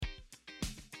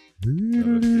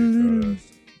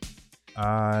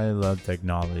I love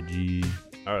technology.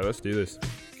 All right, let's do this.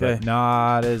 But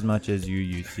not as much as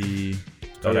you see.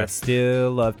 But I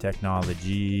still love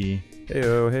technology.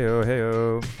 Heyo, heyo,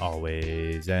 heyo.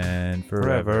 Always and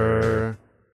forever.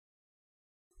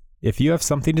 If you have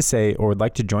something to say or would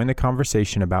like to join the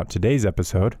conversation about today's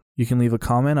episode, you can leave a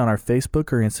comment on our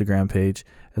Facebook or Instagram page,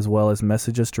 as well as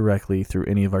message us directly through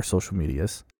any of our social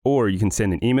medias. Or you can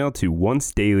send an email to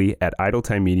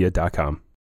oncedaily@idletimemedia.com.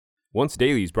 Once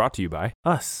Daily is brought to you by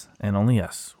Us, and only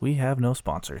us. We have no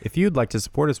sponsor. if you'd like to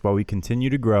support us while we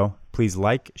continue to grow, please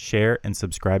like, share, and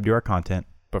subscribe to our content.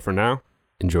 But for now,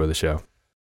 enjoy the show.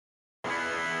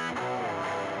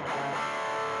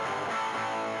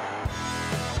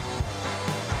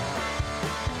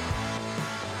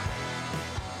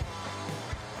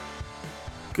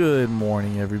 Good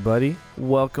morning, everybody.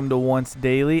 Welcome to Once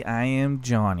Daily. I am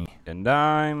Johnny. And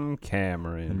I'm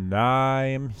Cameron And I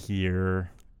am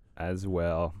here as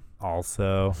well.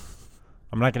 also.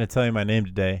 I'm not going to tell you my name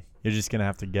today. You're just going to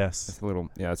have to guess. It's a little,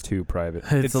 it's too private.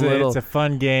 It's a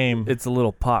fun game. It's a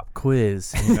little pop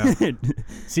quiz. You know?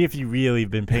 See if you really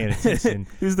have been paying attention.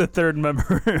 Who's the third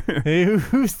member? Hey,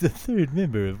 who's the third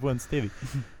member of Once Daily?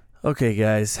 Okay,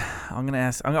 guys. I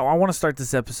want to start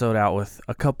this episode out with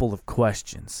a couple of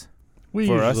questions. We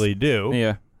For us? usually do,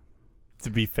 Yeah. to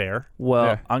be fair. Well,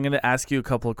 Yeah. I'm going to ask you a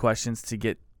couple of questions to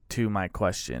get to my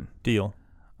question. Deal.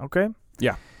 Okay?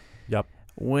 Yeah. Yep.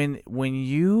 When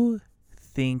you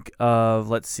think of,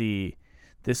 let's see,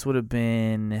 this would have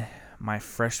been my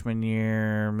freshman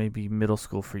year, maybe middle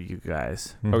school for you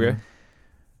guys. Mhm. Okay.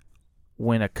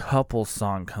 When a couple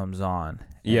song comes on.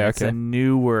 Yeah, It's a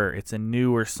newer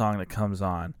song that comes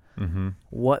on. Mm-hmm.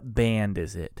 What band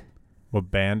is it? What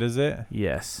band is it?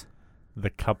 Yes.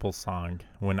 The Couple song.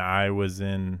 When I was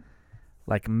in...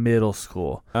 Like middle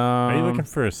school. Are you looking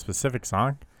for a specific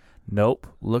song? Nope.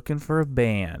 Looking for a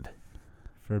band.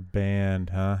 For a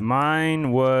band, huh?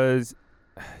 Mine was,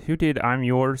 who did I'm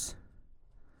Yours?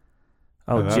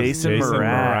 Oh, that's Jason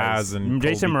Mraz. and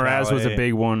Jason Colby Mraz was a Calais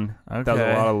big one. Okay. That was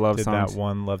a lot of love did songs. that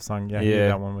one love song. Yeah, he did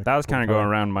that one with that was kind of Colby going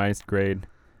Calais. around my grade.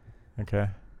 Okay.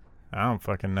 I don't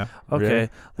fucking know. Okay. Really?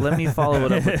 Let me follow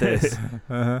it up with this.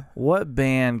 Uh-huh. What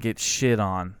band gets shit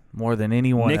on more than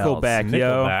anyone Nickelback. else?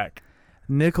 Yo. Nickelback.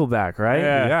 Nickelback, right?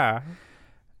 Yeah.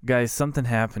 Guys, something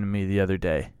happened to me the other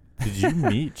day. Did you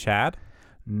meet Chad?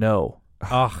 No.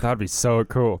 Oh, That'd be so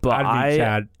cool. But I'd meet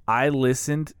Chad. I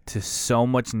listened to so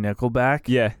much Nickelback.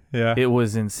 Yeah. Yeah. It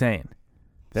was insane.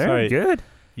 They're Sorry. good.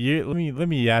 Let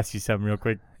me ask you something real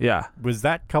quick. Yeah. Was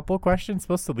that couple question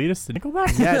supposed to lead us to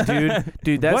Nickelback? Yeah,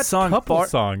 dude, that what song couple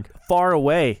song? far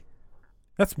away.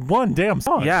 That's one damn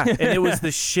song. Yeah, and it was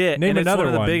the shit. Name and it's another one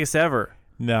of the one. biggest ever.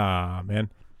 Nah, man.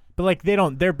 But like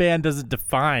their band doesn't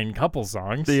define couple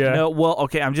songs. Yeah. No, well,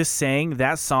 okay, I'm just saying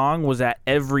that song was at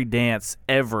every dance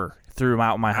ever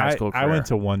throughout my high school career. I went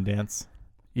to one dance.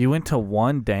 You went to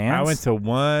one dance? I went to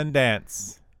one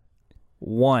dance.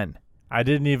 one. I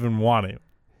didn't even want to.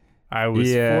 I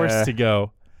was forced to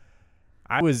go.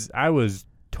 I was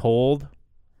told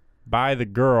by the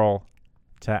girl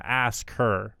to ask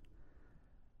her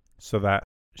so that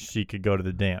she could go to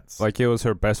the dance. Like it was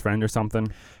her best friend or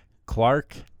something.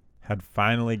 Clark had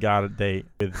finally got a date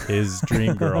with his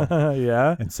dream girl.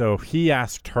 Yeah. And so he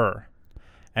asked her.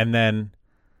 And then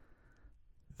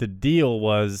the deal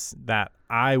was that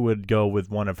I would go with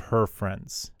one of her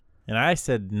friends. And I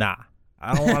said, nah,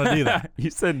 I don't want to do that. You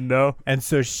said no. And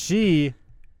so she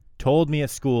told me at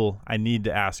school I need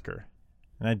to ask her.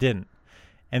 And I didn't.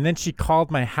 And then she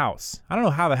called my house. I don't know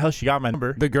how the hell she got my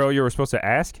number. The girl you were supposed to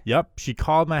ask? Yep. She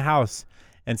called my house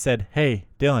and said, hey,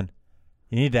 Dylan,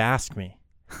 you need to ask me.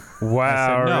 Wow,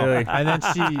 I said, no. really? And then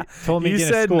she told me You again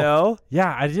at said school. no?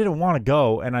 Yeah, I didn't want to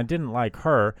go, and I didn't like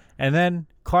her. And then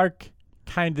Clark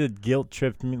kind of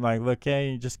guilt-tripped me, like, look,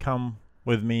 hey, you just come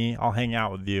with me. I'll hang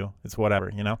out with you. It's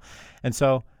whatever, you know? And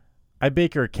so I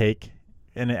bake her a cake,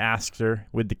 and it asked her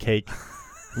with the cake.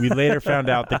 We later found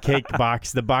out the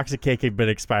box of cake had been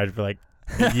expired for like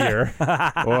a year.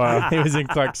 Wow. It was in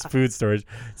Clark's food storage.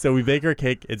 So we bake her a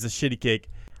cake. It's a shitty cake,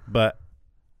 but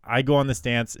I go on this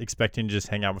dance expecting to just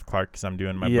hang out with Clark because I'm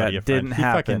doing my buddy a friend. Didn't He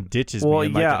happen. fucking ditches well, me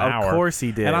in like yeah, an hour. of course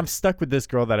he did. And I'm stuck with this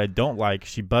girl that I don't like.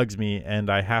 She bugs me, and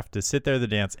I have to sit there at the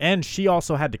dance. And she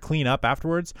also had to clean up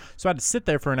afterwards. So I had to sit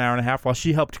there for an hour and a half while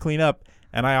she helped clean up.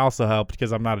 And I also helped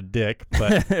because I'm not a dick.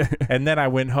 But and then I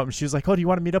went home. She was like, oh, do you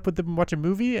want to meet up with them and watch a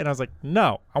movie? And I was like,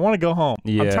 no, I want to go home.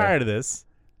 Yeah. I'm tired of this.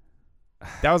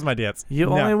 That was my dance. You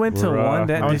No. only went to Bruh. one I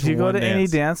dance. went Did to you go one to any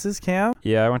dance. dances, Cam?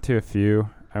 Yeah, I went to a few.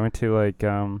 I went to like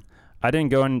I didn't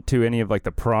go into any of like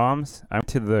the proms. I went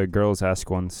to the girls' ask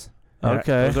ones.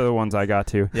 Okay. Those are the ones I got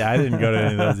to. Yeah, I didn't go to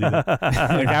any of those either.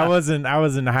 Like I wasn't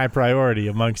high priority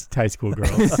amongst high school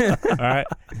girls. All right,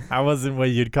 I wasn't what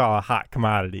you'd call a hot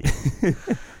commodity.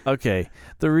 Okay.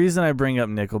 The reason I bring up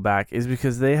Nickelback is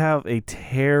because they have a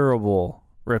terrible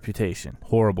reputation.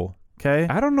 Horrible. Okay.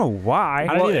 I don't know why.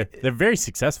 I don't either. They're very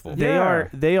successful. They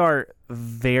are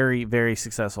very, very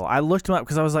successful. I looked them up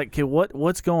because I was like, okay,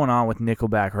 what's going on with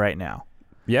Nickelback right now?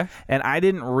 Yeah. And I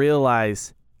didn't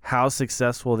realize how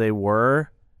successful they were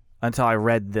until I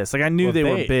read this. Like I knew Well, they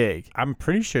were big. I'm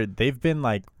pretty sure they've been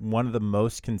like one of the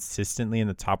most consistently in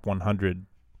the top 100.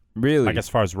 Really? Like as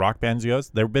far as rock bands goes,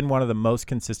 they've been one of the most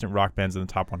consistent rock bands in the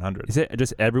top 100. Is it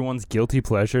just everyone's guilty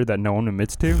pleasure that no one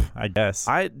admits to? I guess.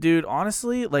 Dude,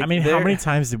 honestly, like I mean, how many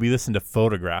times did we listen to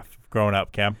Photograph growing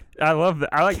up, Cam? I love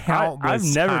that. I've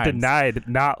Countless never times. denied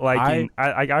not liking. I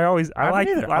like I've like always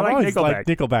Nickelback. liked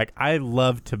Nickelback. I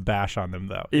love to bash on them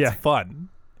though. Yeah. It's fun.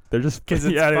 They're just 'Cause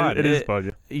it's yeah, fun. It is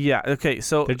fun. Yeah. Okay.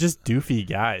 So They're just doofy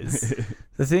guys.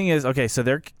 the thing is, okay, so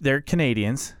they're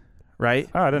Canadians, right?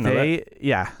 Oh, I didn't know that.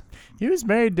 Yeah, He was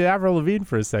married to Avril Lavigne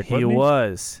for a sec. he wasn't he?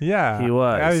 was. Yeah, He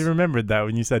was. I remembered that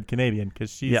when you said Canadian because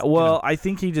she's. Yeah. Well, I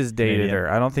think he just dated Canadian. her.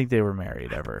 I don't think they were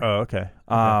married ever. Oh, okay.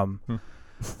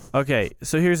 Okay.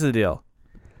 So here's the deal.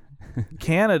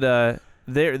 Canada,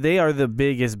 they are the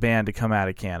biggest band to come out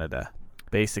of Canada,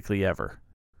 basically ever.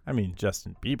 I mean,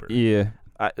 Justin Bieber. Yeah.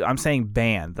 I'm saying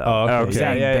band though. Oh, okay.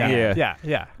 Okay. Yeah, Yeah. yeah,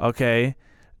 yeah. Okay.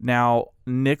 Now,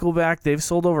 Nickelback, they've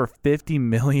sold over 50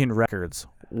 million records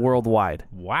worldwide,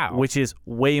 Wow. which is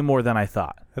way more than I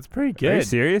thought. That's pretty Are you good.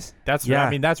 serious? That's Yeah. I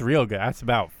mean, that's real good. That's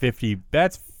about 50.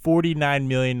 That's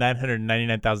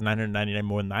 49,999,999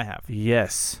 more than I have.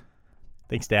 Yes.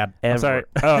 Thanks, Dad. I'm Ever. sorry.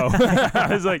 Oh, I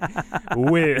was like,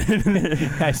 weird.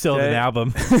 I sold an Okay.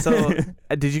 album. So,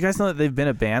 did you guys know that they've been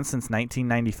a band since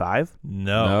 1995?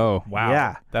 No. No. Wow.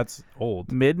 Yeah. That's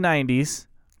old. Mid 90s.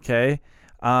 Okay.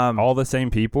 All the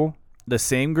same people. The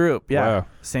same group. Yeah. Wow.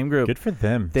 Same group. Good for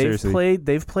them. Seriously.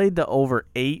 They've played to over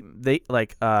 8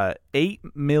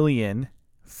 million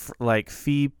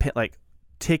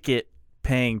ticket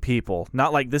paying people.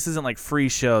 Not like this isn't like free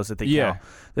shows that they Yeah. count.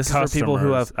 This is for people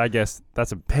who have I guess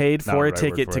that's a paid Not for the a right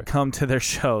ticket word for to it. come to their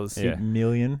shows. Yeah. 8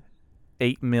 million.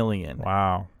 8 million.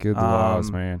 Wow. good loss,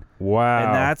 man. Wow.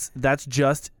 And that's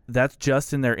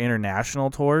just in their international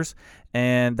tours,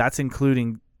 and that's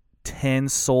including 10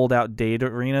 sold out date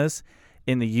arenas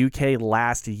in the UK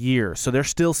last year. So they're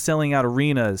still selling out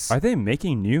arenas. Are they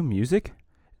making new music?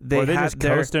 Or are they just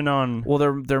their coasting on? well,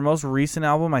 their most recent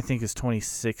album I think is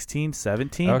 2016,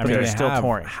 17. Okay. I But mean, they're they still have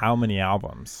touring. how many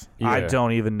albums? I Yeah.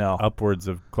 don't even know. Upwards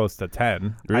of close to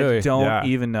 10. Really? I don't Yeah.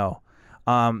 even know.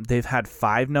 They've had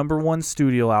 5 #1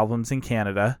 studio albums in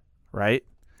Canada, right?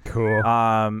 Cool.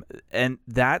 And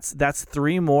that's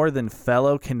 3 more than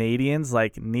fellow Canadians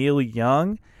like Neil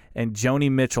Young and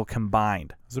Joni Mitchell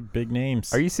combined. Those are big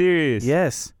names. Are you serious?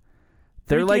 Yes.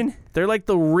 They're Freaking- like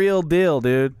the real deal,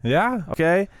 dude. Yeah.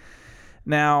 Okay?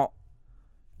 Now,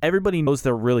 everybody knows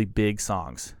they're really big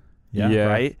songs, Yeah. Yeah.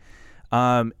 right?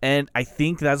 And I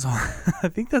think that's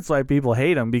why people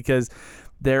hate them, because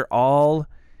they're all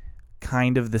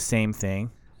kind of the same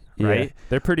thing, Yeah. right?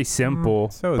 They're pretty simple.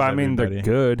 so is but I mean, they're everybody.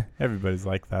 good. Everybody's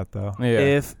like that, though.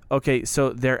 Yeah. So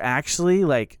they're actually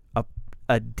like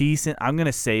a decent. I'm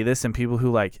gonna say this, and people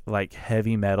who like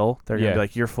heavy metal, they're gonna Yeah. be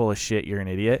like, "You're full of shit. You're an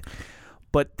idiot."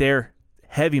 But they're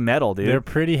heavy metal, dude. They're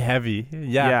pretty heavy.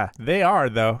 Yeah. Yeah. They are,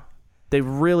 though. They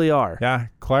really are. Yeah.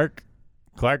 Clark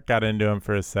got into him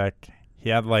for a sec.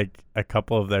 He had like a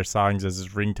couple of their songs as his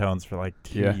ringtones for like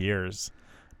 2 Yeah. years.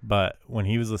 But when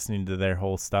he was listening to their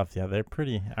whole stuff, yeah, they're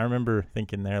pretty. I remember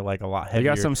thinking they're like a lot You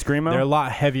heavier. got some screamo? They're a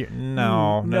lot heavier.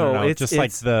 No, No, it's just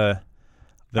like the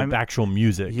actual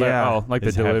music. Yeah. like the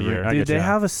It's delivery. heavier. I Dude, get they you.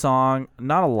 have a song.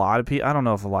 Not a lot of people. I don't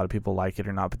know if a lot of people like it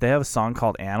or not, but they have a song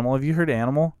called "Animal." Have you heard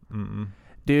 "Animal"? Mm-mm.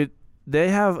 Dude, they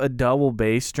have a double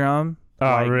bass drum.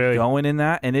 Oh, really? Going in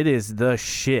that, and it is the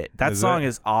shit. That Is song it?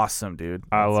 is awesome, dude.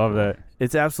 I love that.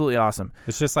 It's absolutely awesome.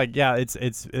 It's just like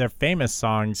it's their famous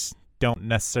songs don't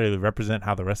necessarily represent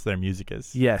how the rest of their music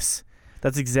is. Yes,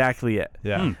 that's exactly it.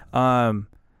 Yeah.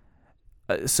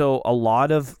 So a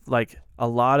lot of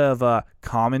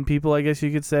common people, I guess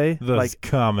you could say, Those like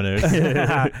commoners.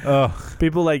 Oh,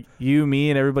 people like you,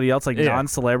 me, and everybody else, like Yeah.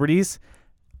 non-celebrities,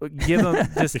 give them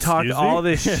just talk Excuse all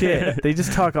me? this shit. They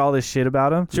just talk all this shit about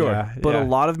them. Sure. yeah, But yeah. a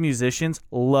lot of musicians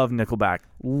love Nickelback,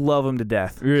 love them to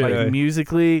death. Really? Like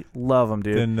musically, love them,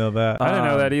 dude. Didn't know that. I didn't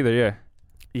know that either. Yeah.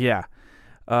 Yeah.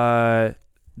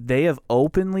 They have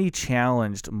openly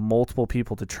challenged multiple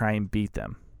people to try and beat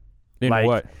them. In Like,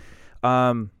 what?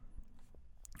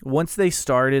 Once they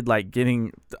started like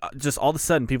getting, just all of a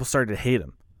sudden people started to hate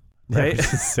them. right?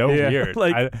 Which is so Yeah. weird.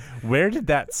 Like- Where did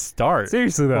that start?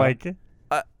 Seriously though. Like,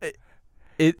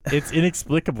 it's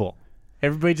inexplicable.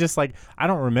 Everybody just like, I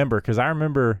don't remember, because I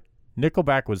remember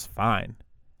Nickelback was fine.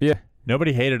 Yeah.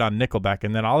 Nobody hated on Nickelback,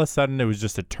 and then all of a sudden it was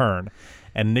just a turn,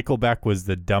 and Nickelback was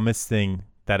the dumbest thing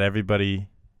that everybody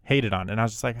hated on, and I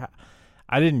was just like,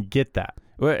 I didn't get that.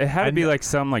 Well, it had to be like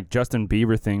some like Justin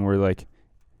Bieber thing where like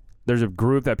there's a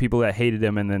group that people that hated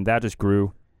him, and then that just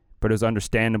grew, but it was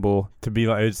understandable. To be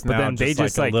like, it's But now then they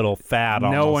just, like like, a little fad. no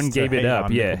almost one to gave it hate up,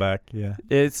 on yeah. Nickelback. Yeah.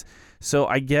 It's so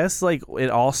I guess like it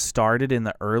all started in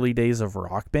the early days of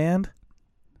Rock Band.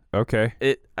 Okay.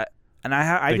 And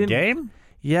I The didn't. game?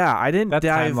 Yeah, I didn't That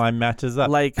dive timeline matches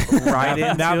up. like right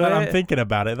into now that it. I'm thinking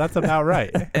about it, that's about right.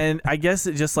 And I guess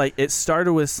it just like it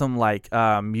started with some like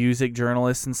music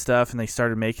journalists and stuff, and they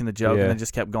started making the joke, Yeah. and it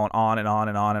just kept going on and on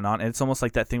and on and on. And it's almost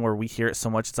like that thing where we hear it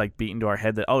so much, it's like beaten to our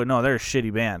head that oh no, they're a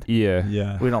shitty band. Yeah.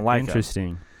 Yeah. We don't like them.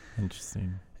 Interesting.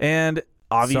 Interesting. And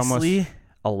obviously,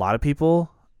 a lot of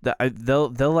people that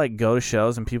they'll like go to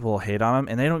shows and people will hate on them,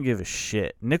 and they don't give a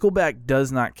shit. Nickelback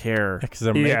does not care. Because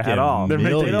they're Yeah, making at all. They're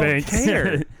making They don't millions. bank.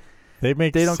 care. They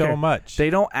make They don't so care. much. They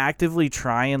don't actively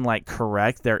try and like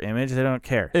correct their image. They don't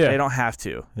care. Yeah. They don't have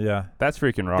to. yeah. That's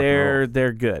freaking rock and roll.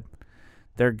 They're good.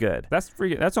 They're good. That's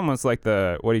freaking. That's almost like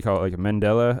the what do you call it? Like a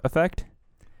Mandela effect.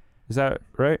 Is that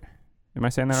right? Am I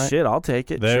saying that right? Shit, I'll take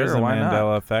it. There's sure, a why not?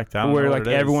 Mandela effect. I don't Where know like what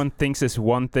it is. everyone thinks this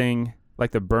one thing,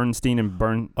 like the Bernstein and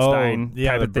Bernstein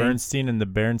yeah, type the of thing, Bernstein and the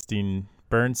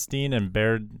Bernstein and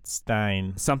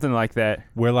Bernstein, something like that.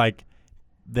 where like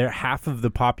half of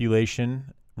the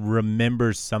population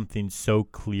remembers something so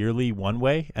clearly one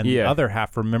way, and the Yeah. other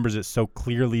half remembers it so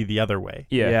clearly the other way.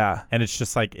 Yeah. And it's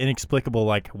just like inexplicable.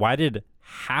 Like, why did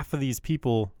half of these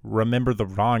people remember the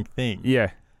wrong thing?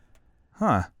 Yeah.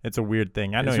 Huh. It's a weird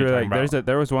thing. I know It's what you're really, talking about.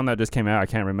 there was one that just came out. I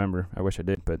can't remember. I wish I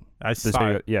did, but I this saw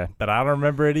video, it, yeah. but I don't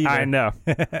remember it either. I know.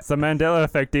 It's the Mandela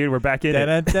effect, dude. We're back in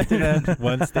it. Dun-dun-dun-dun-dun.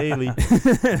 Once daily.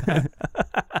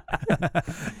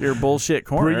 Your bullshit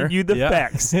corner. Bring you the Yeah.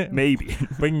 facts, maybe.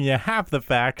 Bringing you half the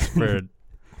facts for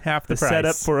half the The price.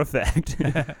 setup for a fact.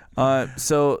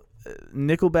 So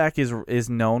Nickelback is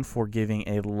known for giving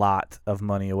a lot of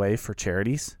money away for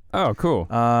charities. Oh, cool.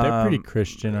 They're pretty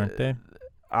Christian, aren't they?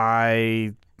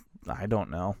 I don't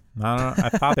know. I don't know. I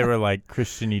thought they were like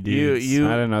Christian-y dudes. You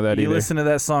I didn't know that you either. listen to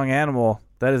that song Animal.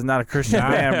 That is not a Christian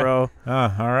band, bro.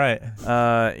 Oh, all right.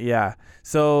 Yeah.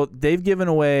 So they've given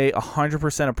away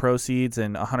 100% of proceeds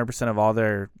and 100% of all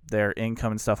their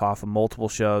income and stuff off of multiple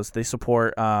shows. They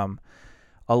support a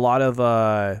lot of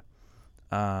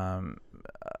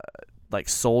like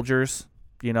soldiers,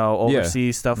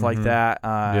 overseas stuff like Mhm. that.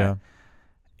 Yeah.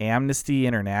 Amnesty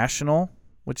International,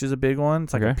 which is a big one.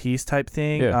 It's like a Okay. peace type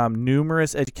thing. Yeah.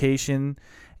 Numerous education,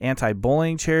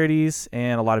 anti-bullying charities,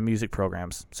 and a lot of music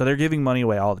programs. So they're giving money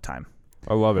away all the time,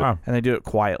 I love it. Wow. and they do it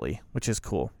quietly, which is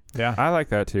cool. Yeah. I like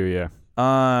that too, yeah.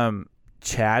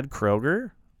 Chad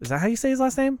Kroeger, is that how you say his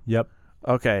last name? Yep.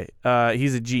 Okay.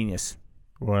 He's a genius.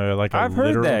 Or like a I've heard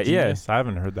literal that, yeah. genius. I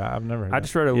haven't heard that. I've never heard I that.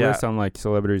 just read a Yeah. list on like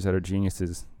celebrities that are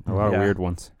geniuses. A lot Yeah. of weird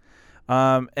ones.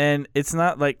 And it's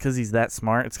not like because he's that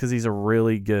smart. It's because he's a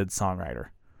really good songwriter.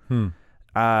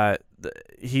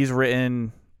 He's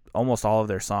written almost all of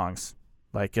their songs.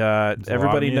 Like lot of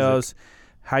everybody music. knows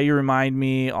 "How You Remind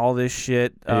Me," all this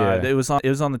shit. Yeah. It was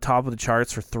on the top of the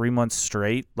charts for 3 months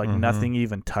straight. Like Mhm. nothing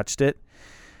even touched it.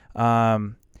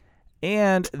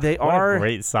 And they What are a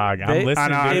great song. they- I'm listening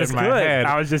I know, to it it's in my good. head.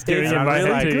 I was just it's doing it in my really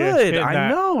like, head too. good. hit I that.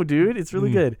 know, dude. It's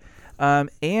really Mm. good.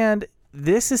 And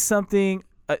this is something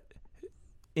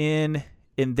in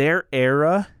their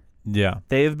era. Yeah.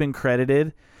 They have been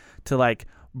credited to like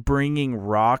bringing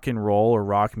rock and roll or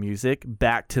rock music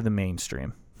back to the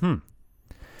mainstream.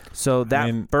 So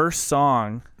that first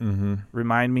song, Mm-hmm.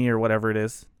 "Remind Me" or whatever it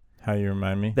is, How You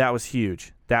Remind Me. that was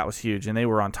huge. That was huge, and they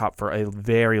were on top for a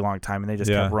very long time, and they just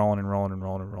Yeah. kept rolling and rolling and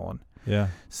rolling and rolling. Yeah.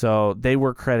 So they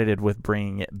were credited with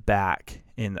bringing it back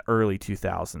in the early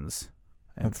 2000s.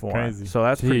 And That's forward. crazy. So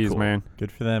that's pretty Jeez, cool. man.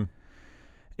 Good for them.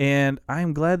 And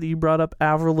I'm glad that you brought up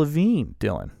Avril Lavigne,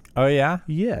 Dylan. Oh, yeah?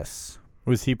 Yes.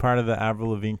 Was he part of the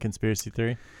Avril Lavigne conspiracy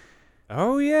theory?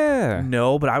 Oh, yeah.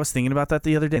 No, but I was thinking about that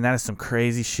the other day, and that is some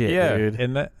crazy shit, Yeah. dude.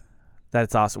 Isn't it?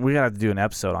 That's awesome. We gotta have to do an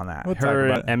episode on that. We'll talk Her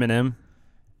about and it. Eminem.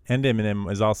 And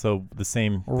Eminem is also the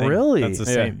same thing. Really? That's the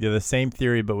Yeah. same. Yeah, the same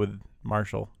theory, but with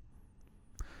Marshall.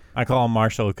 I call him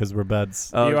Marshall because we're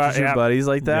buds. Oh, You are- 'cause your yeah. buddies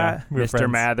like that? Yeah, we're Mr.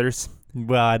 friends. Mathers.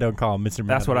 Well, I don't call him Mr. Mathers.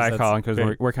 That's what I call him because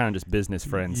great. we're kind of just business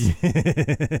friends.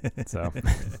 So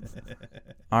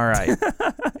All right.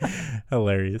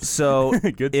 Hilarious. So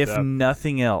good if stuff.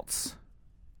 nothing else,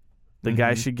 The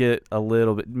guy Mhm. should get a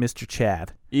little bit, Mr.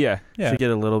 Chad Yeah, Yeah. should get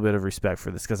a little bit of respect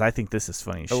for this because I think this is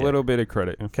funny as a shit. little bit of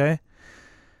credit. Okay.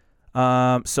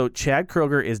 So Chad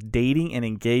Kroeger is dating and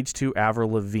engaged to Avril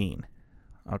Lavigne.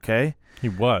 Okay. He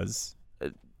was.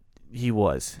 He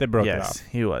was. They broke it yes, up.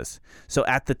 he was. So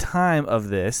at the time of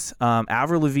this,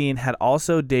 Avril Lavigne had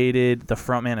also dated the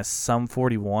frontman of Sum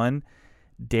 41,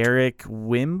 Derek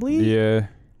Wembley. Yeah,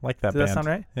 Like that Does band. that sound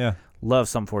right? Yeah. Love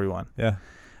Sum 41. Yeah.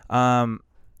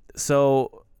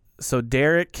 So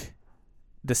Derek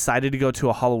decided to go to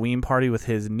a Halloween party with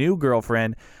his new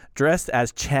girlfriend, dressed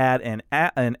as Chad and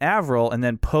Avril, and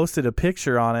then posted a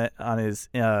picture on it on his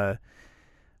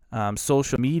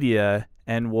social media,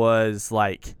 and was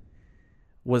like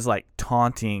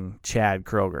taunting Chad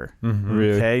Kroeger. Mm-hmm.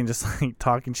 really. Okay, and just like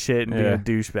talking shit and being Yeah. a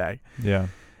douchebag. Yeah.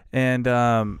 And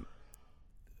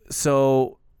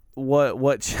so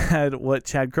what Chad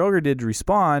Kroeger did to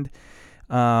respond,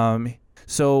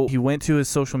 so he went to his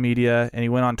social media and he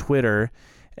went on Twitter,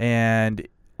 and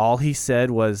all he said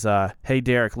was, "Hey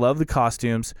Derek, love the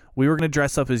costumes. We were gonna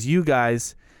dress up as you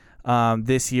guys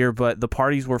this year, but the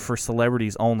parties were for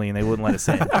celebrities only, and they wouldn't let us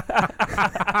in."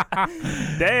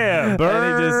 Damn,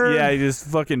 And he just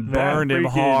fucking burned him freaking-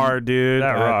 hard, dude.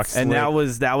 that rocks. And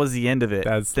Slick. that was the end of it.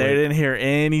 That's They slick. didn't hear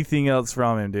anything else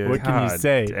from him, dude. What can you God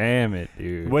say? Damn it,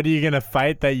 dude. What are you gonna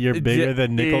fight that you're bigger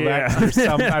than Nickelback? Yeah. You're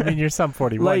some, I mean, you're some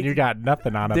 41. Like, you got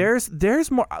nothing on him.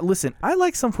 There's more. Listen, I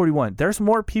like Sum 41. There's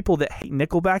more people that hate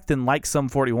Nickelback than like Sum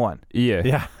 41. Yeah.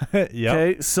 Yeah. Yep.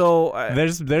 Okay, so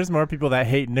There's more people that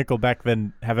hate Nickelback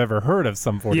than have ever heard of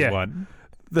Sum 41.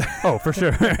 Oh, for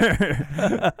sure.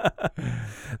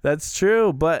 that's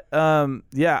true. But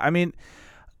yeah, I mean,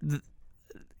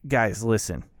 guys,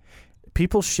 listen.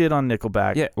 People shit on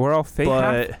Nickelback. Yeah, we're all fake.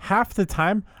 But Half the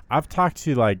time, I've talked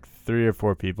to like 3 or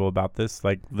 4 people about this,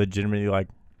 like legitimately, like,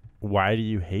 why do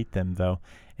you hate them though?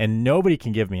 And nobody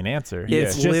can give me an answer.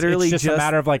 It's literally it's just a just-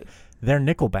 matter of like they're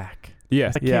Nickelback. yeah,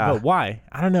 It's like, Yeah. yeah, but why?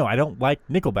 I don't know. I don't like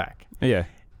Nickelback, yeah.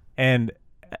 and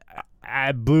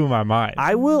I blew my mind.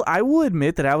 I will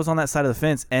admit that I was on that side of the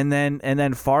fence, and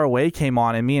then Far Away came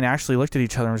on, and me and Ashley looked at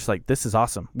each other and were just like, "This is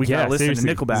awesome. We Yeah, gotta listen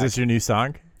seriously. to Nickelback." Is this your new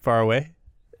song, Far Away?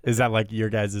 Is that like your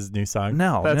guys' new song?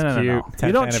 no, That's no. You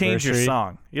 10th don't change your anniversary.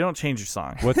 song. You don't change your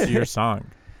song. What's your song?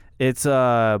 It's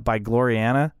by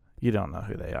Gloriana. You don't know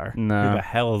who they are. Who No. the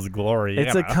hell is Glory?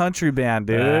 It's a country band,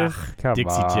 dude. Ugh, Come Dixie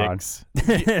on. Chicks. Was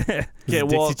Yeah, it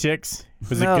well, Dixie Chicks?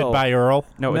 Was no. it Goodbye Earl?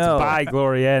 No, it's No. by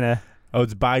Gloriana. Oh,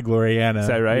 it's by Gloriana. Is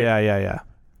that right? Yeah.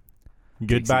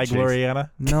 Goodbye Dixie Chicks. Gloriana.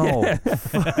 No.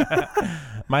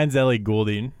 Mine's Ellie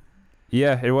Goulding.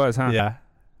 Yeah, it was, huh? Yeah.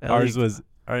 Ours was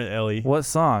Ellie. What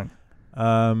song?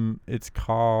 It's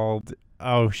called.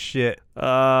 Oh shit!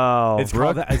 Oh, It's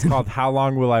called How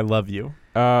Long Will I Love You?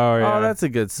 Oh, yeah. oh, that's a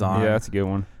good song. Yeah, that's a good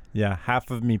one. Yeah,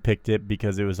 half of me picked it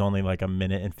because it was only like a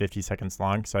minute and 50 seconds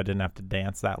long, so I didn't have to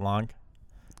dance that long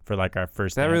for like our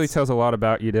first. That really dance. tells a lot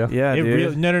about you, Dale. Yeah, It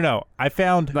dude. really, no. I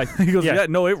found Like, He goes, yeah. yeah,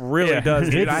 no, it really Yeah. does,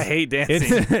 dude. It's- I hate dancing.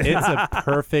 it's a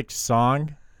perfect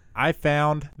song. I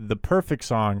found the perfect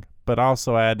song, but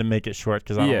also I had to make it short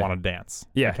because I Yeah. don't want to dance.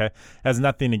 Yeah. Okay. Has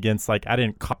nothing against like I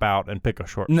didn't cop out and pick a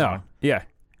short No. song. Yeah.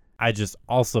 I just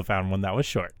also found one that was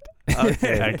short.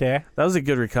 Okay. Okay. That was a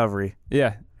good recovery.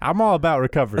 Yeah. I'm all about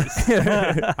recoveries.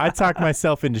 I talk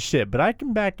myself into shit, but I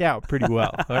can back out pretty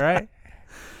well. All right.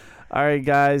 All right,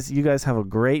 guys. You guys have a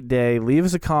great day. Leave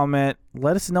us a comment.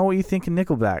 Let us know what you think of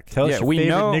Nickelback. Tell Yeah, us your we favorite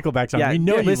know- Nickelback song. Yeah, we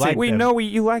know yeah, you listen, like We them. know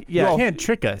you like. Yeah. You can't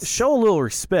trick us. Show a little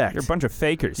respect. You're a bunch of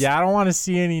fakers. Yeah, I don't want to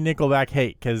see any Nickelback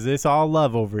hate because it's all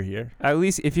love over here. At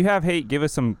least if you have hate, give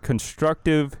us some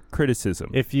constructive criticism.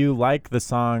 If you like the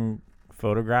song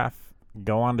Photograph,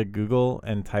 go on to Google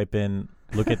and type in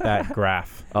 "Look at that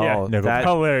graph." Oh, Yeah, Nickelback. that,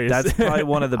 hilarious. that's probably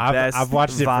one of the best I've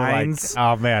watched vines. it for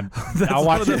like, oh man, That's I'll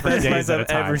one watch of the it for best days vines at a I've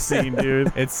time. ever seen,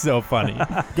 dude. It's so funny.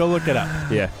 Go look it up.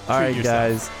 yeah. All right, yourself.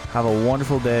 guys. Have a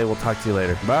wonderful day. We'll talk to you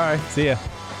later. Bye. See ya.